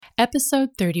Episode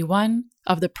 31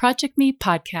 of the Project Me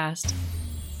podcast.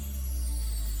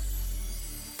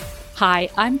 Hi,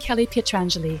 I'm Kelly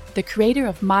Pietrangeli, the creator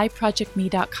of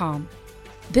myprojectme.com.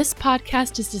 This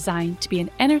podcast is designed to be an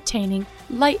entertaining,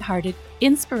 lighthearted,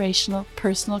 inspirational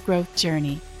personal growth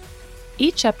journey.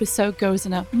 Each episode goes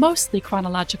in a mostly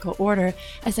chronological order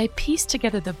as I piece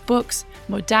together the books,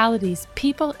 modalities,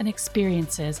 people, and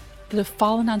experiences that have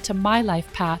fallen onto my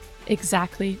life path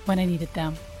exactly when I needed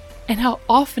them. And how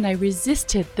often I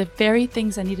resisted the very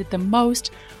things I needed the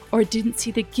most or didn't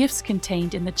see the gifts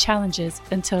contained in the challenges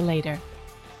until later.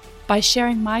 By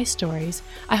sharing my stories,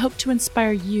 I hope to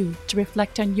inspire you to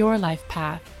reflect on your life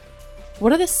path.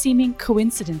 What are the seeming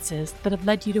coincidences that have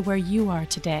led you to where you are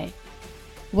today?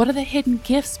 What are the hidden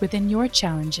gifts within your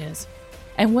challenges?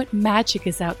 And what magic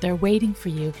is out there waiting for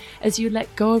you as you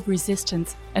let go of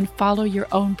resistance and follow your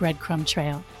own breadcrumb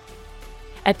trail?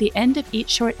 At the end of each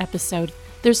short episode,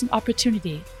 there's an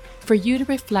opportunity for you to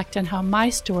reflect on how my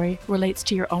story relates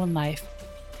to your own life.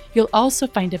 You'll also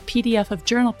find a PDF of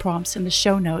journal prompts in the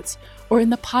show notes or in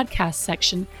the podcast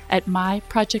section at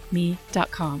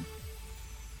myprojectme.com.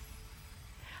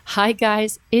 Hi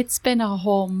guys, it's been a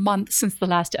whole month since the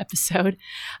last episode.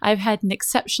 I've had an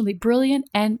exceptionally brilliant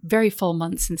and very full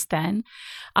month since then.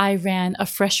 I ran a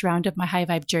fresh round of my High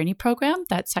Vibe Journey program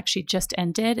that's actually just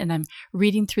ended, and I'm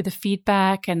reading through the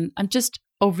feedback, and I'm just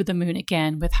over the moon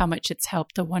again with how much it's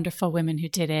helped the wonderful women who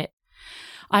did it.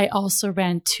 I also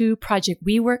ran 2 Project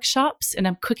We workshops, and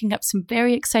I'm cooking up some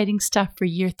very exciting stuff for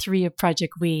year 3 of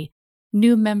Project We.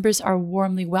 New members are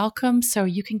warmly welcome, so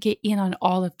you can get in on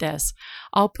all of this.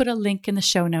 I'll put a link in the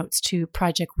show notes to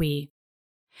Project We.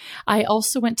 I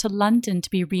also went to London to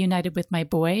be reunited with my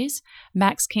boys.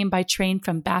 Max came by train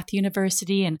from Bath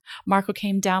University, and Marco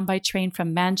came down by train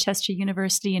from Manchester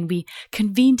University, and we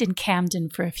convened in Camden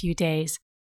for a few days.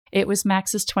 It was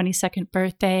Max's 22nd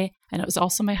birthday, and it was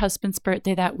also my husband's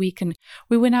birthday that week, and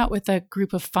we went out with a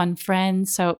group of fun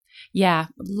friends. So yeah,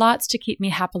 lots to keep me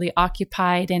happily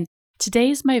occupied, and today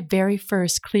is my very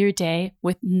first clear day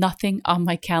with nothing on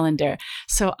my calendar.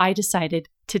 So I decided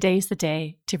today's the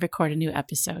day to record a new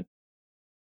episode.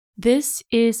 This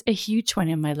is a huge one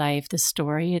in my life, this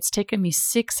story. It's taken me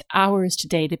 6 hours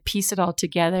today to piece it all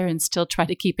together and still try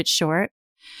to keep it short.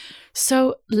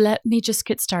 So let me just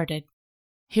get started.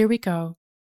 Here we go,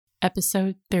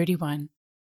 episode 31.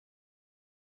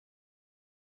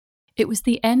 It was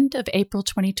the end of April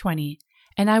 2020,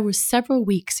 and I was several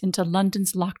weeks into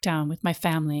London's lockdown with my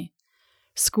family.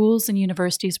 Schools and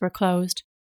universities were closed.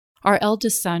 Our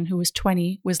eldest son, who was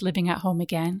 20, was living at home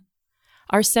again.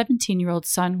 Our 17-year-old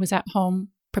son was at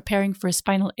home preparing for his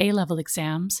final A-level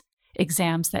exams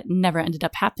that never ended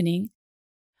up happening.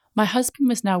 My husband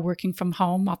was now working from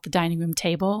home off the dining room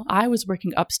table. I was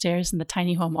working upstairs in the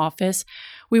tiny home office.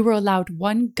 We were allowed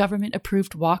 1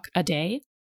 government-approved walk a day.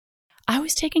 I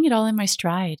was taking it all in my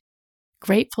stride,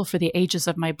 grateful for the ages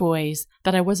of my boys,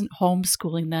 that I wasn't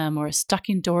homeschooling them or stuck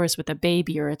indoors with a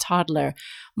baby or a toddler.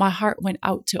 My heart went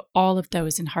out to all of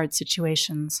those in hard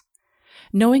situations.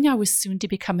 Knowing I was soon to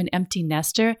become an empty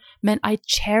nester meant I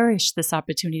cherished this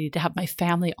opportunity to have my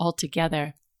family all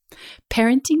together.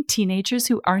 Parenting teenagers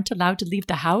who aren't allowed to leave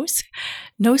the house,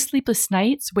 no sleepless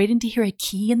nights, waiting to hear a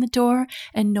key in the door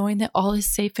and knowing that all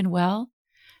is safe and well,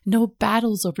 no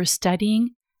battles over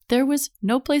studying. There was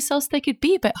no place else they could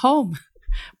be but home.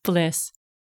 Bliss.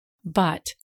 But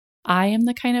I am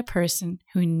the kind of person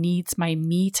who needs my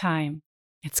me time.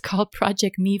 It's called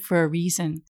Project Me for a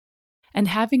reason. And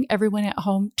having everyone at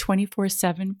home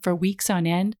 24/7 for weeks on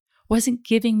end wasn't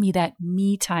giving me that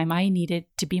me time I needed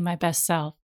to be my best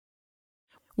self.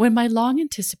 When my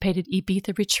long-anticipated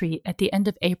Ibiza retreat at the end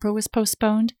of April was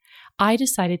postponed, I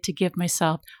decided to give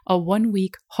myself a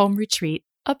 1-week home retreat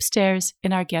upstairs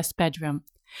in our guest bedroom.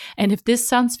 And if this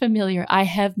sounds familiar, I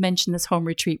have mentioned this home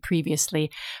retreat previously,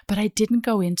 but I didn't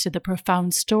go into the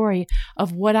profound story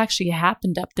of what actually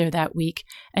happened up there that week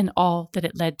and all that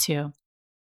it led to.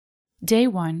 Day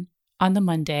 1, on the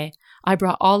Monday, I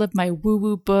brought all of my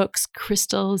woo-woo books,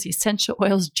 crystals, essential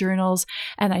oils, journals,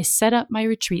 and I set up my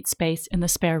retreat space in the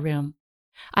spare room.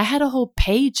 I had a whole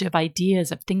page of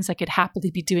ideas of things I could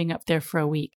happily be doing up there for a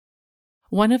week.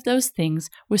 One of those things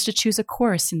was to choose a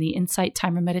course in the Insight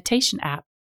Timer Meditation app.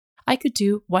 I could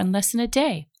do 1 lesson a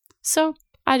day, so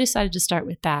I decided to start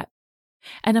with that.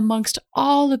 And amongst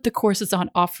all of the courses on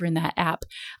offer in that app,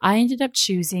 I ended up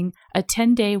choosing a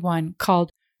 10-day one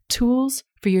called Tools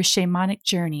for Your Shamanic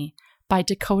Journey by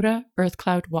Dakota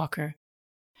Earthcloud Walker.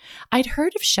 I'd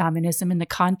heard of shamanism in the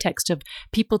context of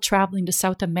people traveling to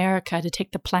South America to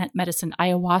take the plant medicine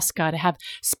ayahuasca to have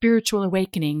spiritual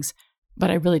awakenings,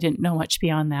 but I really didn't know much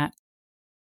beyond that.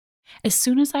 As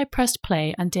soon as I pressed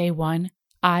play on day 1,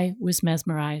 I was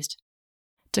mesmerized.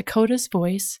 Dakota's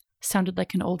voice sounded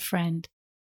like an old friend.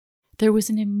 There was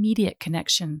an immediate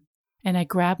connection, and I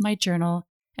grabbed my journal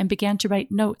and began to write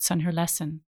notes on her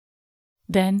lesson.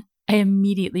 Then I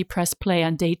immediately pressed play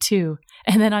on day 2,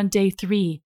 and then on day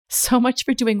 3. So much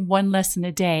for doing one lesson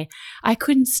a day. I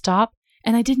couldn't stop,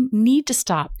 and I didn't need to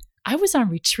stop. I was on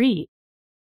retreat.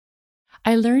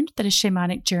 I learned that a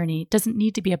shamanic journey doesn't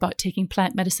need to be about taking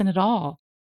plant medicine at all.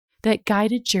 That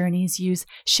guided journeys use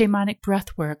shamanic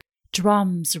breathwork,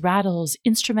 drums, rattles,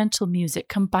 instrumental music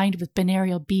combined with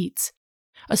binaural beats.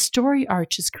 A story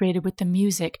arch is created with the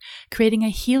music, creating a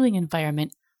healing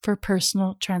environment for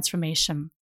personal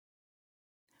transformation.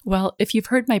 Well, if you've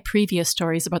heard my previous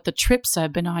stories about the trips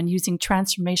I've been on using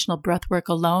transformational breathwork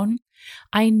alone,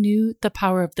 I knew the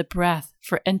power of the breath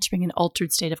for entering an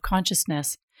altered state of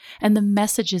consciousness and the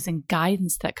messages and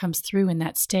guidance that comes through in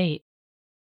that state.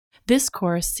 This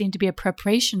course seemed to be a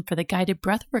preparation for the guided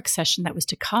breathwork session that was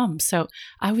to come, so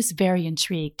I was very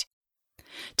intrigued.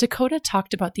 Dakota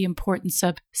talked about the importance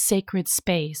of sacred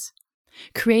space,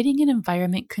 creating an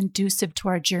environment conducive to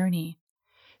our journey.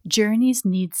 Journeys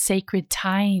need sacred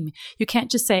time. You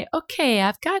can't just say, okay,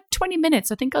 I've got 20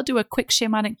 minutes. I think I'll do a quick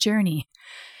shamanic journey.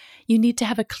 You need to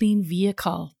have a clean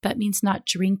vehicle. That means not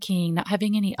drinking, not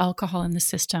having any alcohol in the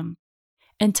system,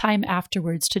 and time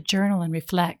afterwards to journal and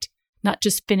reflect, not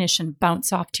just finish and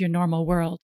bounce off to your normal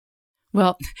world.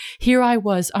 Well, here I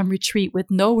was on retreat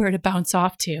with nowhere to bounce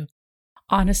off to.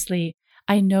 Honestly,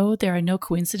 I know there are no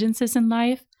coincidences in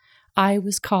life. I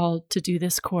was called to do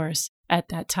this course at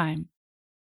that time.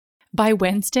 By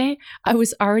Wednesday, I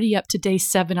was already up to day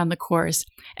 7 on the course,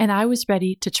 and I was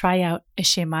ready to try out a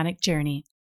shamanic journey.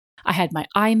 I had my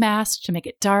eye mask to make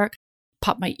it dark,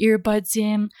 popped my earbuds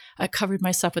in, I covered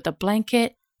myself with a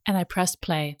blanket, and I pressed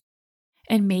play.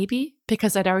 And maybe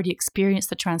because I'd already experienced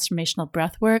the transformational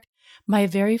breath work, my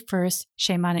very first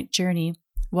shamanic journey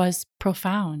was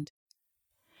profound.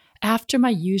 After my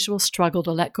usual struggle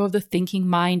to let go of the thinking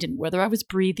mind and whether I was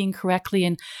breathing correctly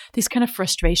and these kind of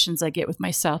frustrations I get with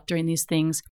myself during these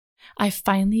things, I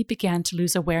finally began to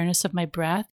lose awareness of my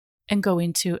breath and go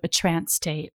into a trance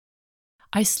state.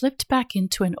 I slipped back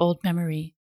into an old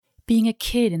memory, being a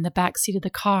kid in the backseat of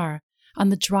the car on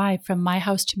the drive from my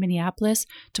house to Minneapolis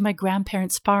to my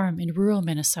grandparents' farm in rural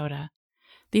Minnesota.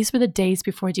 These were the days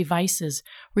before devices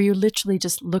where you literally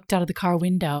just looked out of the car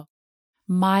window.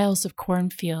 Miles of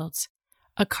cornfields,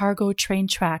 a cargo train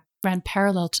track ran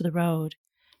parallel to the road,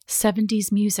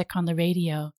 70s music on the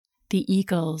radio, the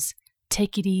Eagles,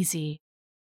 Take It Easy.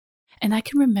 And I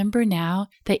can remember now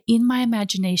that in my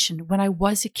imagination, when I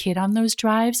was a kid on those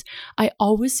drives, I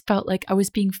always felt like I was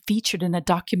being featured in a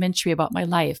documentary about my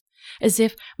life, as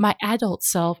if my adult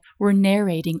self were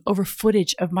narrating over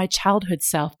footage of my childhood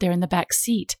self there in the back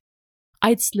seat.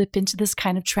 I'd slip into this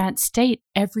kind of trance state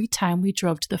every time we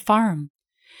drove to the farm.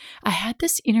 I had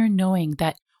this inner knowing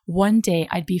that one day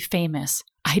I'd be famous.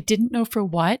 I didn't know for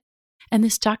what, and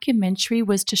this documentary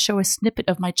was to show a snippet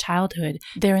of my childhood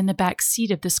there in the back seat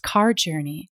of this car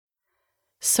journey.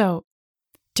 So,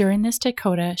 during this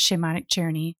Dakota shamanic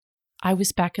journey, I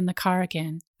was back in the car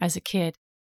again as a kid,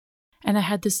 and I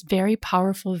had this very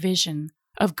powerful vision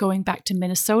of going back to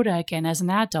Minnesota again as an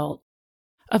adult,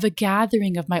 of a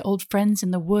gathering of my old friends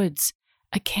in the woods,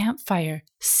 a campfire,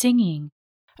 singing,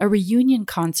 a reunion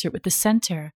concert with the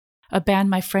Center, a band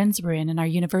my friends were in our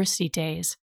university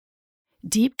days.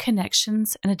 Deep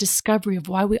connections and a discovery of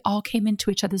why we all came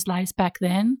into each other's lives back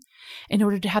then in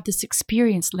order to have this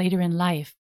experience later in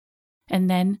life. And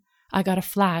then I got a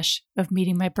flash of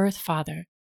meeting my birth father.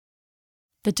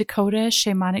 The Dakota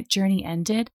shamanic journey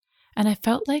ended, and I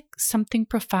felt like something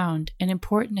profound and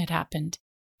important had happened.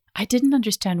 I didn't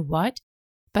understand what,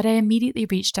 but I immediately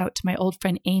reached out to my old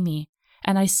friend Amy,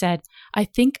 and I said, I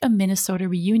think a Minnesota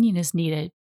reunion is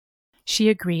needed. She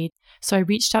agreed, so I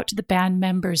reached out to the band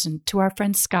members and to our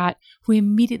friend Scott, who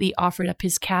immediately offered up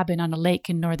his cabin on a lake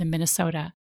in northern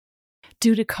Minnesota.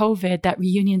 Due to COVID, that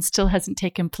reunion still hasn't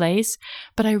taken place,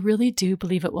 but I really do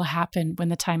believe it will happen when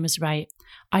the time is right.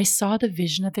 I saw the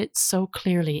vision of it so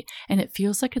clearly, and it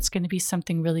feels like it's going to be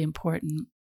something really important.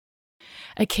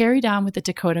 I carried on with the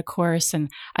Dakota course, and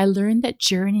I learned that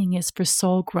journeying is for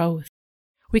soul growth.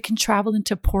 We can travel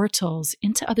into portals,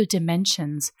 into other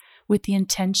dimensions, with the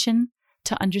intention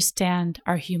to understand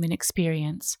our human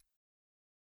experience.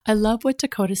 I love what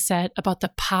Dakota said about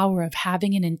the power of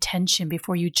having an intention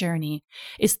before you journey.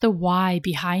 It's the why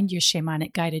behind your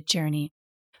shamanic guided journey.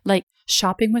 Like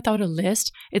shopping without a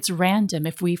list, it's random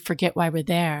if we forget why we're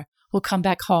there. We'll come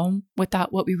back home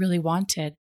without what we really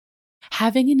wanted.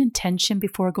 Having an intention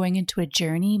before going into a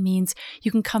journey means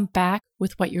you can come back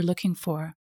with what you're looking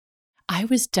for. I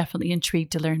was definitely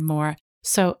intrigued to learn more,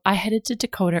 so I headed to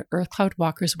Dakota Earth Cloud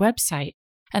Walker's website,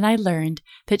 and I learned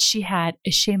that she had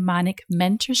a shamanic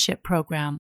mentorship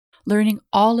program, learning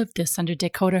all of this under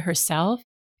Dakota herself,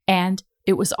 and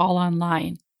it was all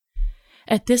online.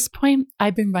 At this point,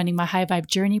 I've been running my High Vibe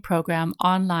Journey program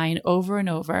online over and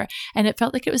over, and it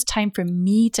felt like it was time for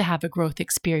me to have a growth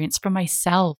experience for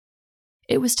myself.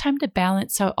 It was time to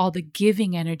balance out all the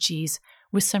giving energies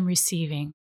with some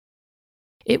receiving.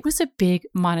 It was a big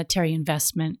monetary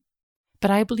investment,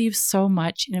 but I believe so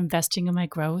much in investing in my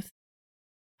growth.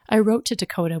 I wrote to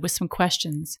Dakota with some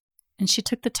questions, and she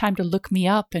took the time to look me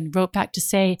up and wrote back to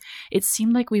say it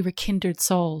seemed like we were kindred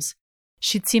souls.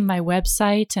 She'd seen my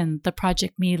website and the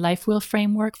Project Me Life Wheel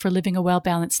framework for living a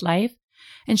well-balanced life,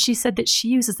 and she said that she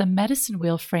uses the Medicine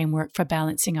Wheel framework for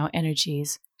balancing out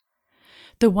energies.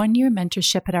 The 1-year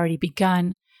mentorship had already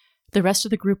begun. The rest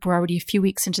of the group were already a few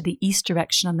weeks into the East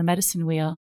direction on the Medicine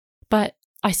Wheel, but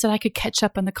I said I could catch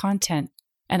up on the content,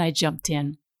 and I jumped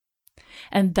in.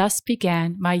 And thus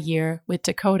began my year with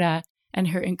Dakota and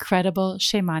her incredible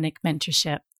shamanic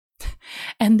mentorship.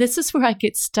 And this is where I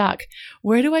get stuck.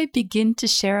 Where do I begin to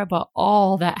share about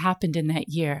all that happened in that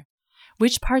year?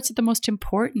 Which parts are the most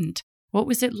important? What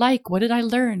was it like? What did I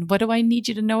learn? What do I need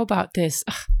you to know about this?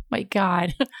 Oh, my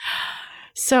God.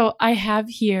 So I have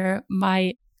here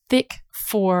my thick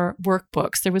 4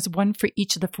 workbooks. There was one for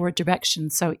each of the 4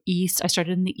 directions. So East, I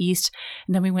started in the East,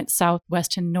 and then we went South,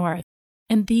 West, and North.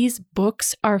 And these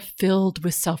books are filled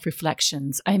with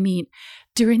self-reflections. I mean,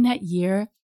 during that year,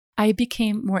 I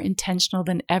became more intentional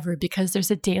than ever because there's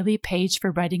a daily page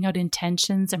for writing out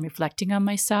intentions and reflecting on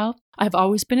myself. I've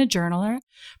always been a journaler,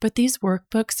 but these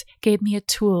workbooks gave me a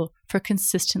tool for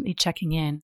consistently checking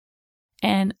in.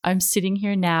 And I'm sitting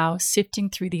here now sifting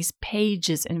through these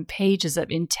pages and pages of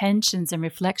intentions and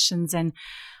reflections, and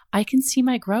I can see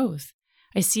my growth.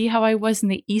 I see how I was in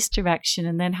the East direction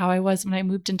and then how I was when I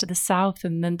moved into the South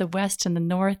and then the West and the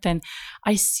North, and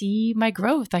I see my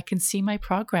growth. I can see my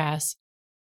progress.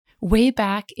 Way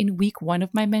back in week 1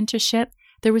 of my mentorship,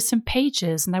 there was some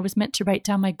pages and I was meant to write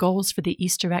down my goals for the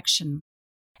East direction.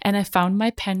 And I found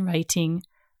my pen writing,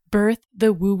 Birth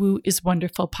the Woo Woo is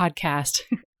Wonderful podcast.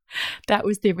 That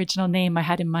was the original name I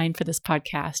had in mind for this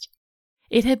podcast.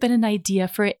 It had been an idea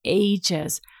for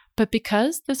ages, but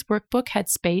because this workbook had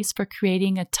space for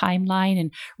creating a timeline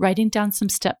and writing down some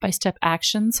step-by-step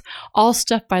actions, all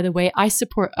stuff, by the way, I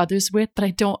support others with, but I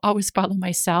don't always follow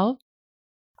myself,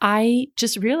 I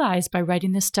just realized by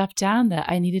writing this stuff down that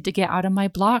I needed to get out of my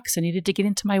blocks. I needed to get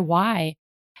into my why.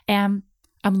 And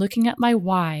I'm looking at my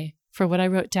why for what I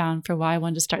wrote down for why I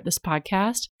wanted to start this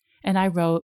podcast. And I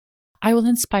wrote, I will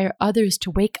inspire others to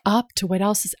wake up to what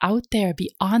else is out there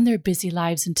beyond their busy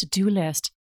lives and to-do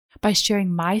list. By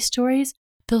sharing my stories,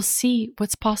 they'll see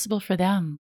what's possible for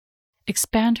them.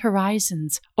 Expand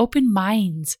horizons, open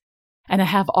minds. And I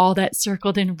have all that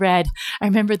circled in red. I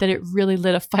remember that it really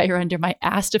lit a fire under my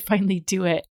ass to finally do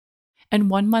it. And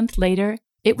 1 month later,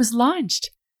 it was launched.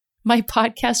 My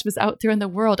podcast was out there in the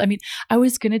world. I mean, I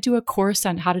was going to do a course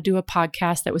on how to do a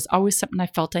podcast. That was always something I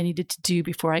felt I needed to do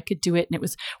before I could do it. And it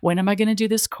was, when am I going to do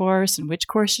this course and which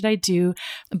course should I do?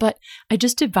 But I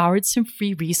just devoured some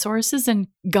free resources and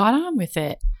got on with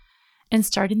it. And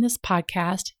starting this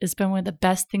podcast has been one of the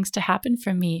best things to happen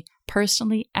for me,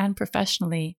 personally and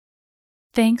professionally.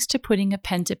 Thanks to putting a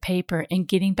pen to paper and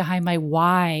getting behind my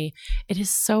why, it is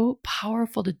so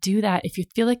powerful to do that. If you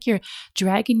feel like you're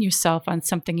dragging yourself on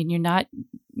something and you're not,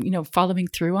 following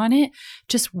through on it,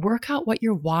 just work out what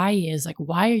your why is. Like,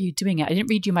 why are you doing it? I didn't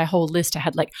read you my whole list. I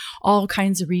had like all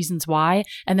kinds of reasons why.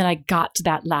 And then I got to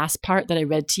that last part that I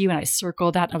read to you and I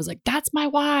circled that. And I was like, that's my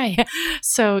why.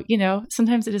 So,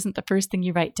 sometimes it isn't the first thing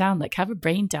you write down. Like, have a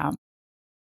brain dump.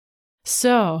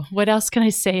 So what else can I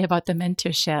say about the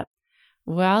mentorship?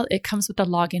 Well, it comes with a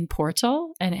login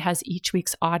portal and it has each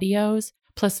week's audios,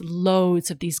 plus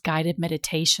loads of these guided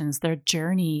meditations, their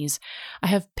journeys. I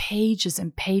have pages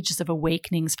and pages of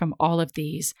awakenings from all of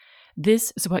these.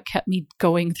 This is what kept me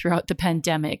going throughout the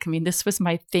pandemic. I mean, this was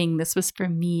my thing. This was for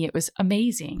me. It was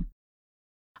amazing.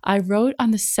 I wrote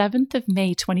on the 7th of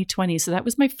May, 2020. So that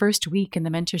was my first week in the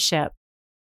mentorship.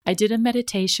 I did a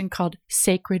meditation called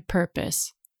Sacred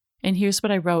Purpose. And here's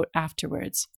what I wrote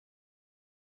afterwards.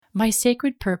 My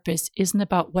sacred purpose isn't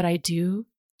about what I do,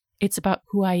 it's about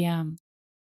who I am.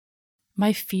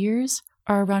 My fears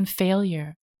are around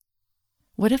failure.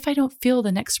 What if I don't feel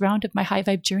the next round of my High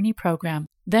Vibe Journey program?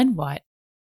 Then what?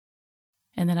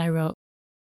 And then I wrote,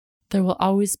 there will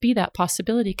always be that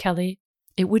possibility, Kelly.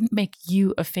 It wouldn't make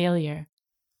you a failure.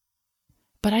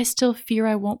 but I still fear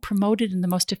I won't promote it in the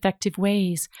most effective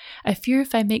ways. I fear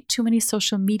if I make too many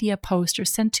social media posts or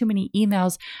send too many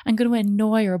emails, I'm going to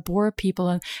annoy or bore people,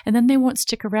 and then they won't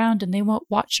stick around and they won't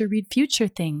watch or read future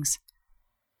things.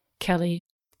 Kelly,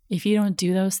 if you don't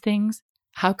do those things,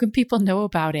 how can people know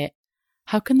about it?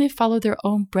 How can they follow their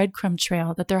own breadcrumb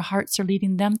trail that their hearts are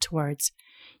leading them towards?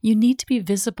 You need to be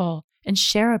visible and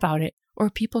share about it, or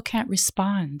people can't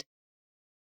respond.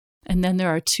 And then there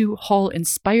are 2 whole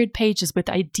inspired pages with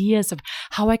ideas of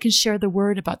how I can share the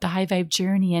word about the High Vibe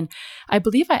journey. And I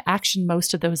believe I actioned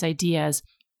most of those ideas.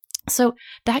 So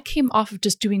that came off of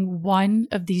just doing one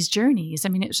of these journeys. I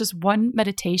mean, it was just one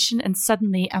meditation, and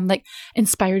suddenly I'm like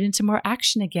inspired into more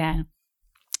action again.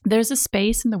 There's a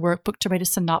space in the workbook to write a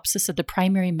synopsis of the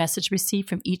primary message received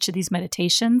from each of these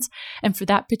meditations. And for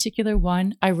that particular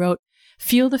one, I wrote,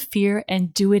 feel the fear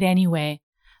and do it anyway.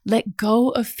 Let go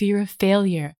of fear of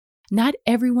failure. Not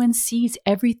everyone sees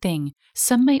everything.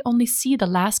 Some may only see the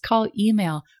last call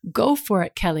email. Go for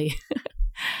it, Kelly.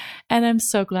 And I'm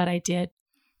so glad I did.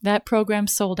 That program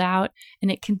sold out,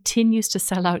 and it continues to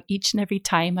sell out each and every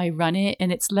time I run it,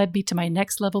 and it's led me to my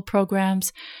next level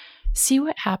programs. See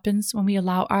what happens when we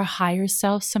allow our higher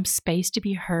self some space to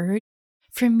be heard?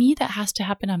 For me, that has to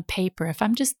happen on paper. If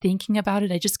I'm just thinking about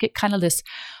it, I just get kind of this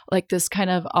kind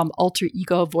of alter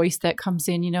ego voice that comes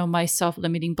in, my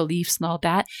self-limiting beliefs and all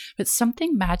that. But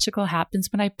something magical happens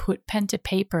when I put pen to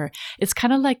paper. It's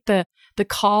kind of like the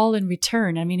call and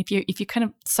return. I mean, if you kind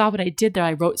of saw what I did there,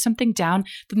 I wrote something down,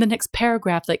 then the next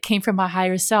paragraph came from my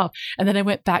higher self. And then I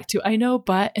went back to, I know,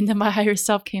 but, and then my higher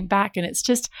self came back. And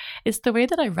it's the way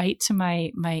that I write to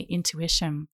my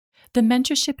intuition. The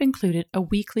mentorship included a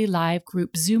weekly live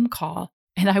group Zoom call,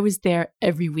 and I was there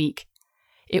every week.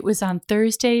 It was on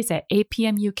Thursdays at 8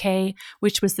 p.m. UK,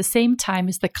 which was the same time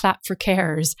as the clap for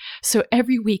carers. So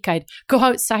every week I'd go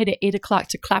outside at 8 o'clock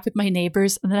to clap with my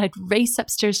neighbors, and then I'd race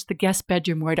upstairs to the guest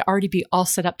bedroom where I'd already be all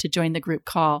set up to join the group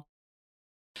call.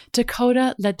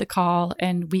 Dakota led the call,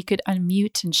 and we could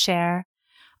unmute and share.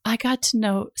 I got to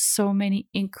know so many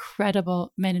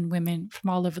incredible men and women from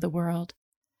all over the world.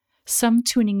 Some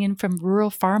tuning in from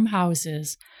rural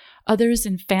farmhouses, others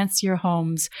in fancier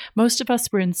homes. Most of us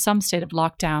were in some state of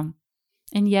lockdown,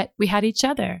 and yet we had each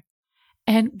other.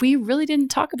 And we really didn't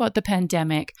talk about the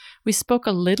pandemic. We spoke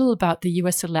a little about the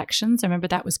US elections. I remember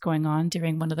that was going on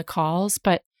during one of the calls,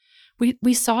 but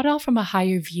we saw it all from a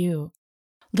higher view,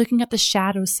 looking at the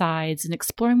shadow sides and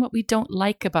exploring what we don't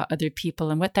like about other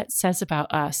people and what that says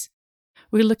about us.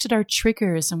 We looked at our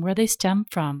triggers and where they stem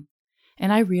from.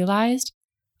 And I realized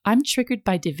I'm triggered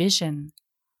by division,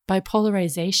 by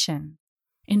polarization,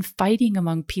 in fighting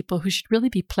among people who should really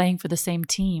be playing for the same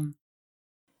team.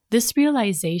 This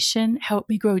realization helped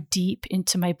me grow deep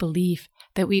into my belief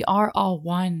that we are all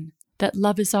one, that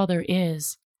love is all there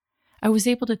is. I was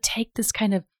able to take this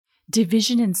kind of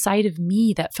division inside of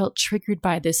me that felt triggered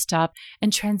by this stuff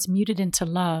and transmute it into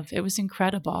love. It was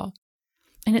incredible.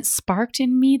 And it sparked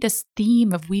in me this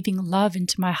theme of weaving love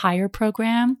into my higher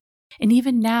program. And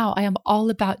even now, I am all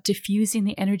about diffusing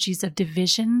the energies of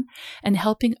division and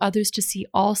helping others to see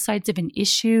all sides of an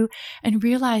issue and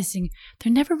realizing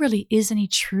there never really is any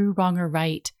true wrong or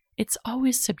right. It's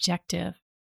always subjective.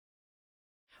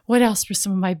 What else were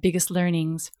some of my biggest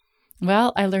learnings?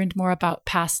 Well, I learned more about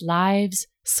past lives,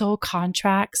 soul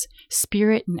contracts,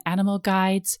 spirit and animal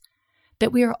guides,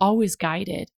 that we are always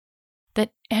guided,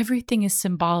 that everything is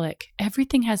symbolic,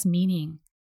 everything has meaning.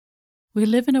 We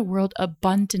live in a world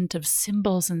abundant of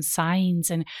symbols and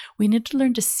signs, and we need to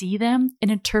learn to see them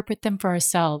and interpret them for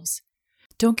ourselves.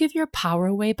 Don't give your power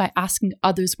away by asking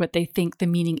others what they think the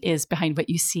meaning is behind what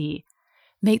you see.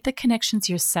 Make the connections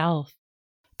yourself.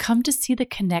 Come to see the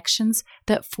connections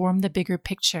that form the bigger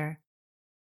picture.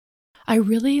 I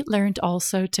really learned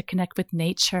also to connect with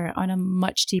nature on a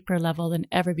much deeper level than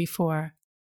ever before.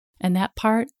 And that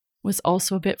part was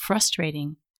also a bit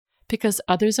frustrating, because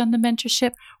others on the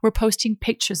mentorship were posting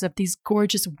pictures of these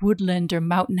gorgeous woodland or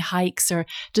mountain hikes or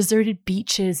deserted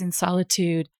beaches in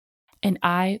solitude. And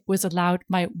I was allowed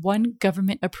my one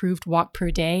government-approved walk per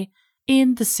day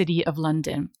in the city of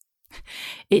London.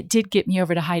 It did get me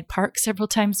over to Hyde Park several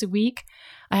times a week.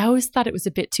 I always thought it was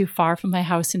a bit too far from my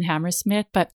house in Hammersmith,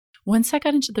 but once I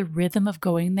got into the rhythm of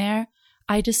going there,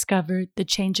 I discovered the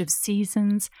change of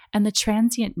seasons and the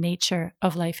transient nature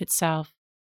of life itself.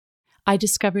 I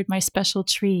discovered my special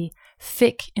tree,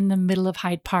 thick in the middle of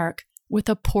Hyde Park, with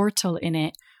a portal in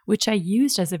it, which I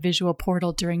used as a visual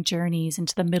portal during journeys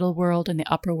into the middle world and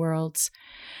the upper worlds.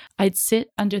 I'd sit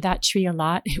under that tree a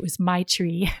lot. It was my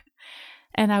tree.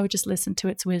 And I would just listen to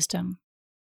its wisdom.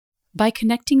 By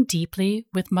connecting deeply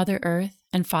with Mother Earth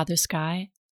and Father Sky,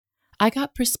 I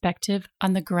got perspective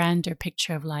on the grander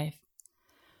picture of life.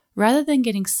 Rather than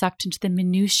getting sucked into the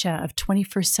minutiae of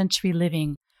 21st century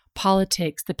living,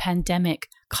 politics, the pandemic,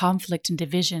 conflict, and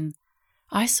division,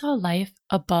 I saw life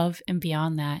above and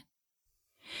beyond that.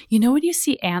 You know when you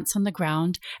see ants on the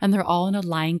ground and they're all in a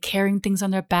line carrying things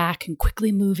on their back and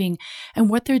quickly moving,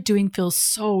 and what they're doing feels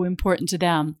so important to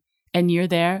them, and you're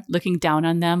there looking down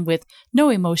on them with no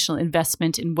emotional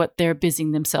investment in what they're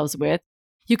busying themselves with.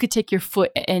 You could take your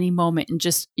foot at any moment and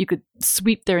you could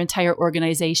sweep their entire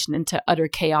organization into utter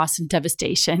chaos and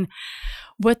devastation.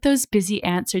 What those busy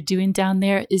ants are doing down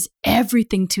there is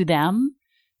everything to them,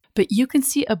 but you can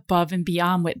see above and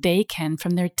beyond what they can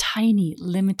from their tiny,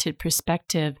 limited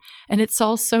perspective, and it's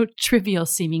all so trivial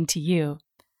seeming to you.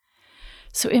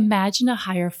 So imagine a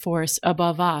higher force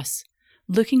above us,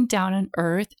 looking down on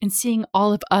Earth and seeing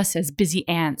all of us as busy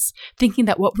ants, thinking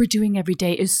that what we're doing every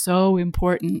day is so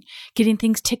important, getting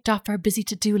things ticked off our busy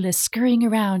to-do list, scurrying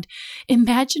around.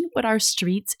 Imagine what our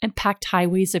streets and packed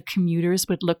highways of commuters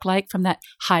would look like from that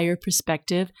higher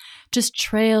perspective, just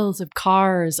trails of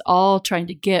cars all trying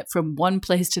to get from one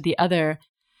place to the other.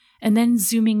 And then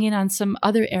zooming in on some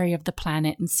other area of the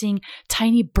planet and seeing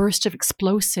tiny bursts of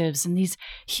explosives and these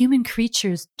human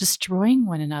creatures destroying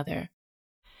one another.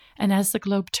 And as the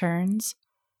globe turns,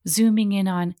 zooming in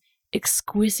on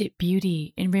exquisite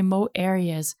beauty in remote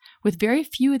areas with very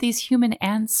few of these human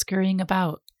ants scurrying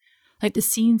about, like the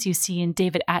scenes you see in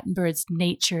David Attenborough's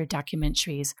nature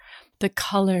documentaries, the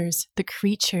colors, the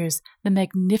creatures, the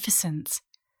magnificence.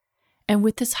 And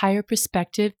with this higher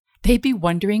perspective, they'd be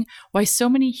wondering why so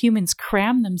many humans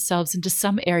cram themselves into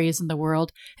some areas in the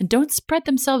world and don't spread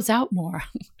themselves out more.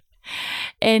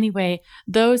 Anyway,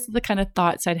 those are the kind of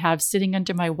thoughts I'd have sitting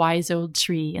under my wise old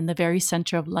tree in the very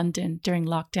center of London during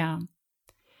lockdown.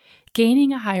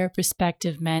 Gaining a higher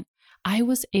perspective meant I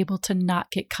was able to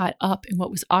not get caught up in what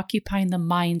was occupying the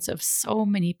minds of so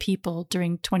many people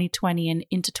during 2020 and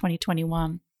into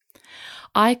 2021.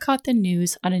 I caught the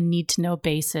news on a need-to-know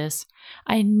basis.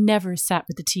 I never sat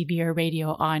with the TV or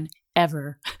radio on,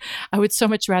 ever. I would so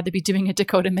much rather be doing a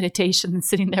Dakota meditation than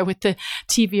sitting there with the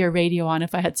TV or radio on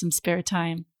if I had some spare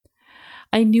time.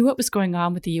 I knew what was going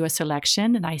on with the US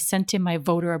election, and I sent in my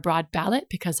voter abroad ballot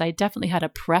because I definitely had a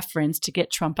preference to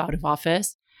get Trump out of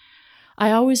office.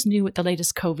 I always knew what the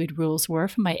latest COVID rules were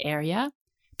for my area,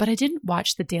 but I didn't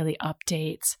watch the daily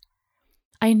updates.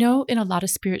 I know in a lot of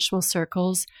spiritual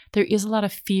circles, there is a lot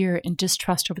of fear and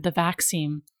distrust over the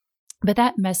vaccine, but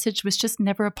that message was just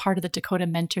never a part of the Dakota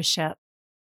mentorship.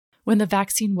 When the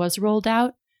vaccine was rolled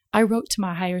out, I wrote to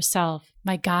my higher self,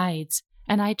 my guides,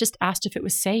 and I just asked if it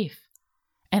was safe.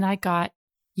 And I got,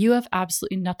 "You have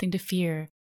absolutely nothing to fear.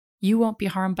 You won't be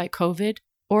harmed by COVID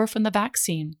or from the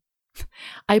vaccine."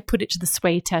 I put it to the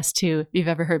sway test too. If you've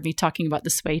ever heard me talking about the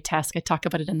sway test, I talk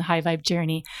about it in the High Vibe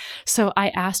Journey. So I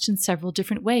asked in several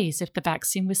different ways if the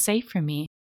vaccine was safe for me.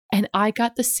 And I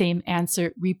got the same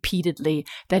answer repeatedly,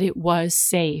 that it was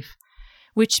safe,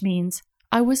 which means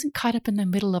I wasn't caught up in the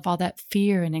middle of all that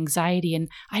fear and anxiety, and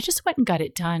I just went and got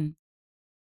it done.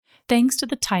 Thanks to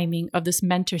the timing of this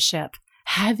mentorship,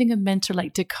 having a mentor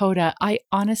like Dakota, I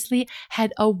honestly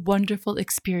had a wonderful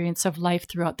experience of life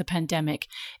throughout the pandemic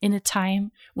in a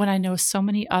time when I know so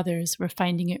many others were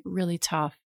finding it really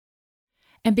tough.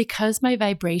 And because my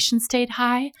vibration stayed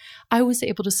high, I was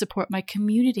able to support my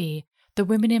community, the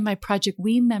women in my Project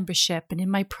We membership, and in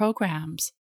my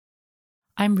programs.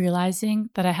 I'm realizing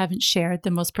that I haven't shared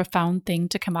the most profound thing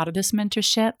to come out of this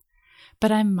mentorship,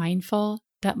 but I'm mindful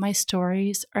that my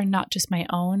stories are not just my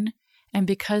own, and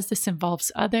because this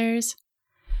involves others,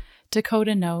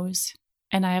 Dakota knows,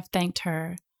 and I have thanked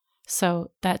her,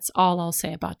 so that's all I'll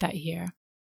say about that here.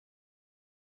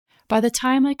 By the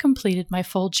time I completed my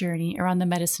full journey around the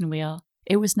medicine wheel,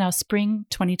 it was now spring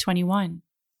 2021.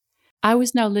 I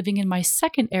was now living in my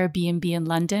second Airbnb in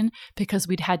London because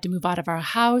we'd had to move out of our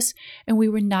house and we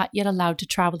were not yet allowed to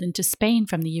travel into Spain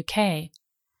from the UK.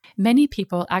 Many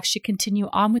people actually continue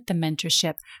on with the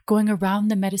mentorship, going around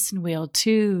the medicine wheel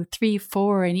 2, 3,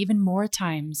 4, and even more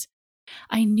times.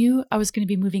 I knew I was going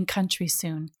to be moving country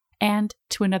soon and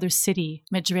to another city,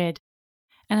 Madrid,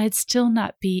 and I'd still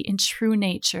not be in true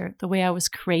nature the way I was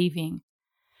craving.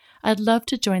 I'd love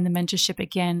to join the mentorship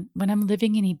again when I'm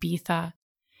living in Ibiza.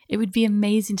 It would be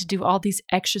amazing to do all these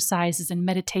exercises and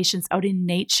meditations out in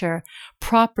nature,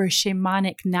 proper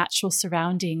shamanic natural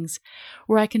surroundings,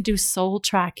 where I can do soul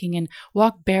tracking and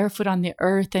walk barefoot on the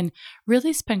earth and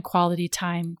really spend quality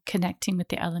time connecting with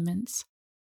the elements.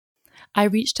 I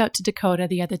reached out to Dakota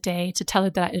the other day to tell her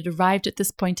that I had arrived at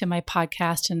this point in my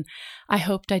podcast, and I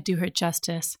hoped I'd do her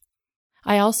justice.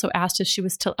 I also asked if she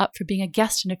was still up for being a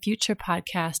guest in a future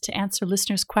podcast to answer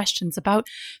listeners' questions about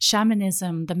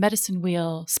shamanism, the medicine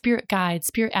wheel, spirit guides,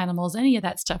 spirit animals, any of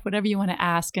that stuff, whatever you want to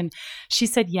ask. And she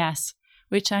said yes,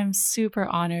 which I'm super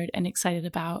honored and excited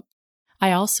about.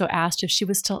 I also asked if she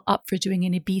was still up for doing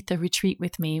an Ibiza retreat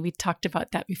with me. We talked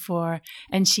about that before,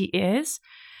 and she is.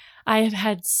 I have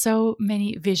had so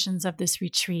many visions of this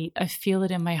retreat. I feel it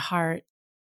in my heart.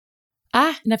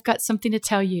 And I've got something to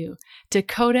tell you.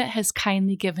 Dakota has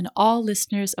kindly given all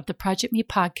listeners of the Project Me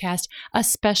podcast a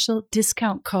special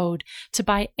discount code to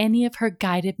buy any of her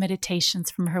guided meditations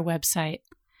from her website.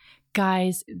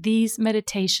 Guys, these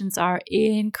meditations are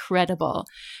incredible.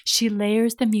 She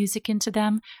layers the music into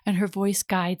them, and her voice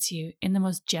guides you in the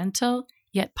most gentle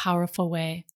yet powerful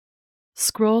way.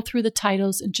 Scroll through the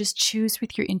titles and just choose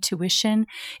with your intuition.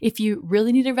 If you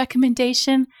really need a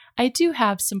recommendation, I do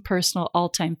have some personal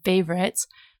all-time favorites.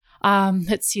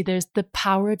 Let's see, there's The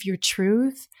Power of Your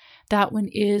Truth. That one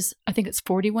is, I think it's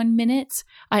 41 minutes.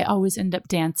 I always end up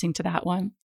dancing to that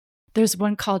one. There's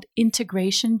one called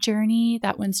Integration Journey.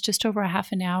 That one's just over a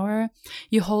half an hour.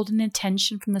 You hold an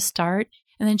intention from the start,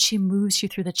 and then she moves you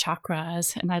through the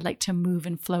chakras. And I like to move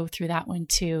and flow through that one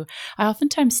too. I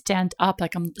oftentimes stand up,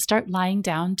 like start lying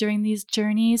down during these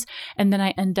journeys, and then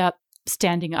I end up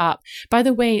standing up. By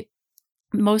the way,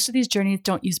 most of these journeys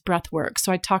don't use breath work.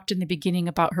 So I talked in the beginning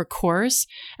about her course,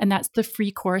 and that's the free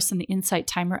course in the Insight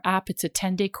Timer app. It's a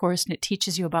 10-day course, and it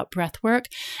teaches you about breath work.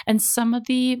 And some of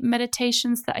the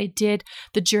meditations that I did,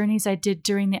 the journeys I did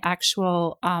during the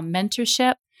actual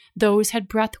mentorship, those had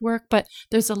breath work, but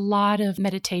there's a lot of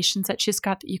meditations that she's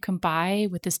got that you can buy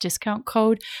with this discount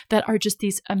code that are just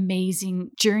these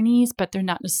amazing journeys, but they're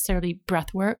not necessarily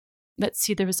breath work. Let's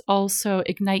see, there was also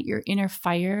Ignite Your Inner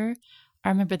Fire. I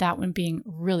remember that one being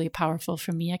really powerful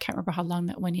for me. I can't remember how long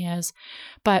that one is.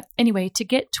 But anyway, to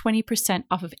get 20%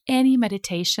 off of any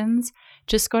meditations,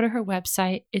 just go to her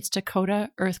website. It's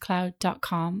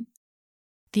dakotaearthcloud.com.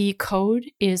 The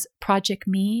code is Project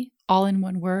Me, all in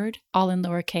one word, all in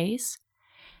lowercase.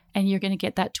 And you're going to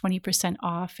get that 20%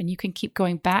 off. And you can keep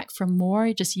going back for more.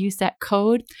 You just use that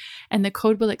code. And the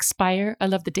code will expire. I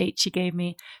love the date she gave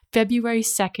me. February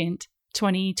 2nd,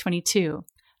 2022.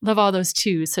 Love all those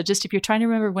twos. So just if you're trying to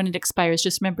remember when it expires,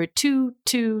 just remember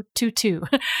 2222.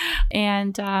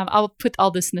 And I'll put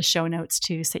all this in the show notes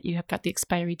too, so that you have got the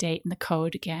expiry date and the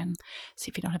code again.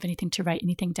 See if you don't have anything to write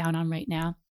anything down on right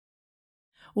now.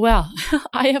 Well,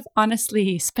 I have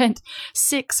honestly spent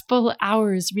 6 full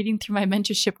hours reading through my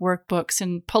mentorship workbooks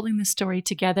and pulling the story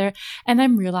together, and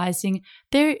I'm realizing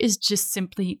there is just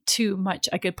simply too much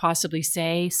I could possibly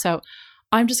say, so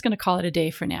I'm just going to call it a day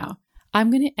for now. I'm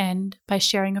going to end by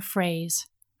sharing a phrase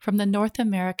from the North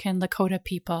American Lakota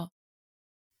people,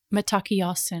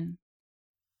 Mitakuye.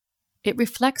 It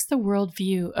reflects the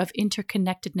worldview of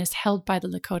interconnectedness held by the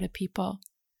Lakota people.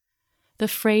 The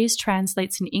phrase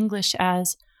translates in English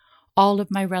as, all of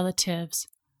my relatives,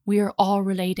 we are all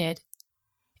related.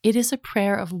 It is a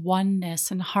prayer of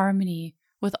oneness and harmony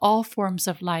with all forms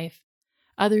of life,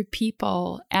 other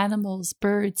people, animals,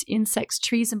 birds, insects,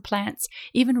 trees and plants,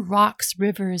 even rocks,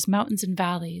 rivers, mountains and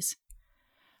valleys.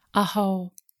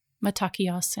 Aho,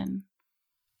 Mitakuye.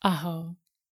 Aho.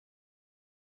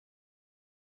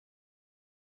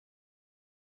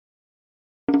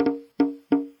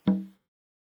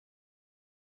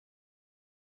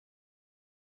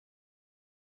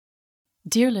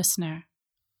 Dear listener,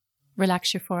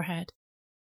 relax your forehead.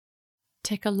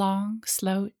 Take a long,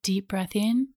 slow, deep breath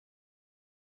in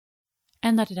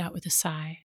and let it out with a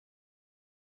sigh.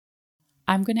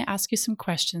 I'm going to ask you some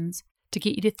questions to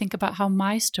get you to think about how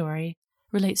my story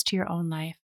relates to your own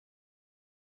life.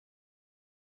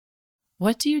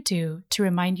 What do you do to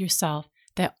remind yourself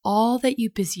that all that you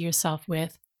busy yourself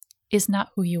with is not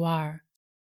who you are?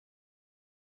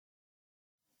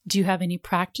 Do you have any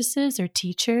practices or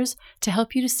teachers to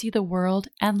help you to see the world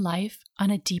and life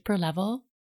on a deeper level?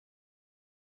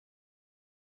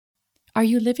 Are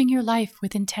you living your life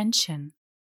with intention?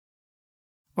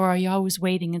 Or are you always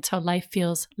waiting until life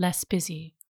feels less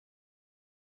busy?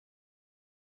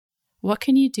 What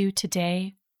can you do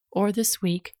today or this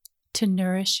week to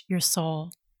nourish your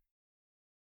soul?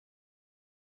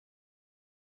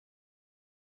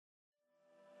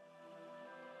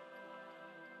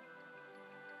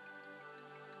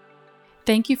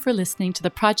 Thank you for listening to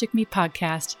the Project Me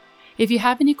podcast. If you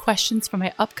have any questions for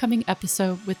my upcoming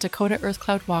episode with Dakota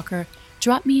Earthcloud Walker,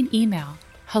 drop me an email,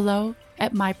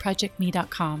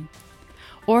 hello@myprojectme.com.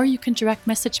 Or you can direct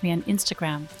message me on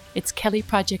Instagram, it's Kelly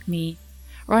Project Me,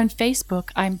 or on Facebook,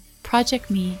 I'm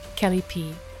Project Me Kelly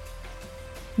P.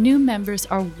 New members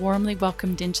are warmly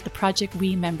welcomed into the Project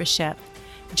We membership.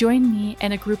 Join me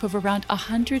and a group of around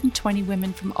 120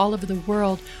 women from all over the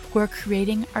world who are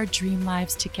creating our dream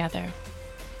lives together.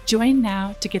 Join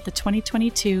now to get the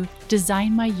 2022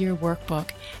 Design My Year workbook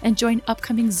and join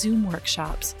upcoming Zoom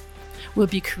workshops. We'll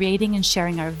be creating and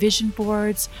sharing our vision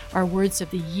boards, our words of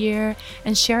the year,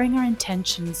 and sharing our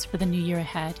intentions for the new year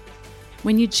ahead.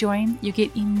 When you join, you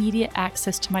get immediate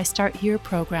access to my Start Here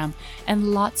program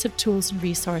and lots of tools and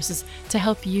resources to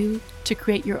help you to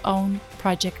create your own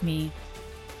Project Me.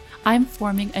 I'm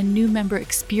forming a new member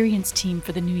experience team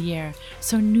for the new year,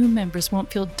 so new members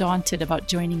won't feel daunted about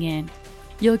joining in.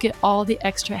 You'll get all the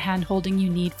extra hand-holding you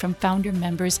need from founder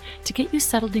members to get you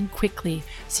settled in quickly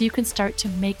so you can start to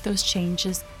make those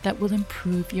changes that will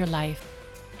improve your life.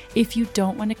 If you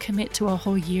don't want to commit to a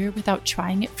whole year without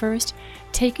trying it first,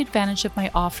 take advantage of my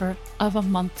offer of a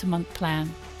month-to-month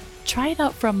plan. Try it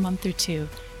out for a month or two.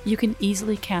 You can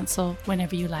easily cancel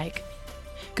whenever you like.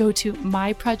 Go to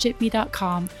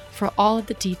myprojectme.com for all of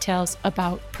the details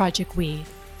about Project We.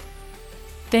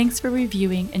 Thanks for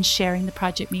reviewing and sharing the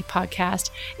Project Me podcast.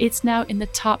 It's now in the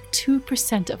top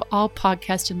 2% of all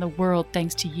podcasts in the world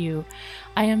thanks to you.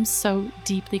 I am so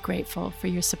deeply grateful for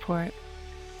your support.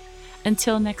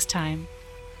 Until next time,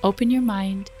 open your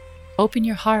mind, open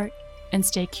your heart, and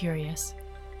stay curious.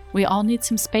 We all need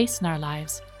some space in our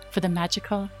lives for the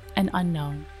magical and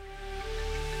unknown.